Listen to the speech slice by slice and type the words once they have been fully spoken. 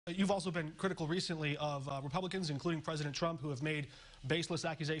You've also been critical recently of Republicans, including President Trump, who have made baseless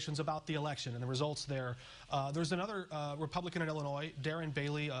accusations about the election and the results there. There's another Republican in Illinois, Darren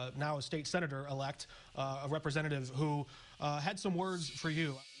Bailey, now a state senator-elect, a representative, who had some words for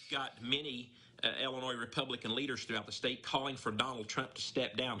you. We've got many Illinois Republican leaders throughout the state calling for Donald Trump to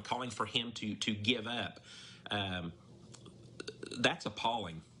step down, calling for him to give up. That's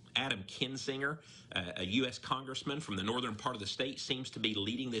appalling. Adam Kinzinger, a U.S. congressman from the northern part of the state, seems to be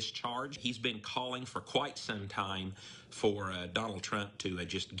leading this charge. He's been calling for quite some time for Donald Trump to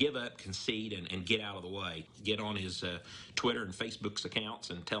just give up, concede, and get out of the way. Get on his Twitter and Facebook's accounts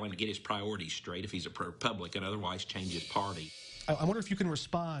and tell him to get his priorities straight if he's a Republican, otherwise change his party. I wonder if you can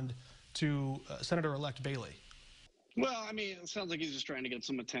respond to Senator-elect Bailey. Well, I mean, it sounds like he's just trying to get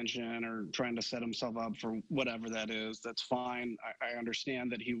some attention or trying to set himself up for whatever that is. That's fine. I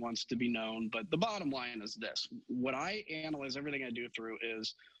understand that he wants to be known. But the bottom line is this. What I analyze everything I do through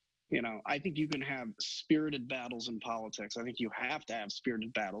is, I think you can have spirited battles in politics. I think you have to have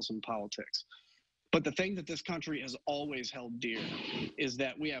spirited battles in politics. But the thing that this country has always held dear is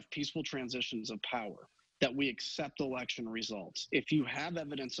that we have peaceful transitions of power, that we accept election results. If you have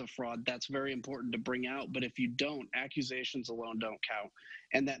evidence of fraud, that's very important to bring out. But if you don't, accusations alone don't count.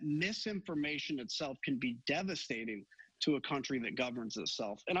 And that misinformation itself can be devastating to a country that governs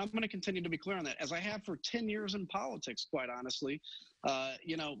itself. And I'm going to continue to be clear on that, as I have for 10 years in politics, quite honestly.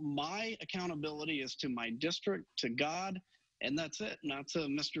 My accountability is to my district, to God, and that's it, not to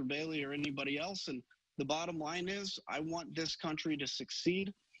Mr. Bailey or anybody else. And the bottom line is, I want this country to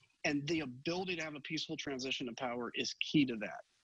succeed. And the ability to have a peaceful transition of power is key to that.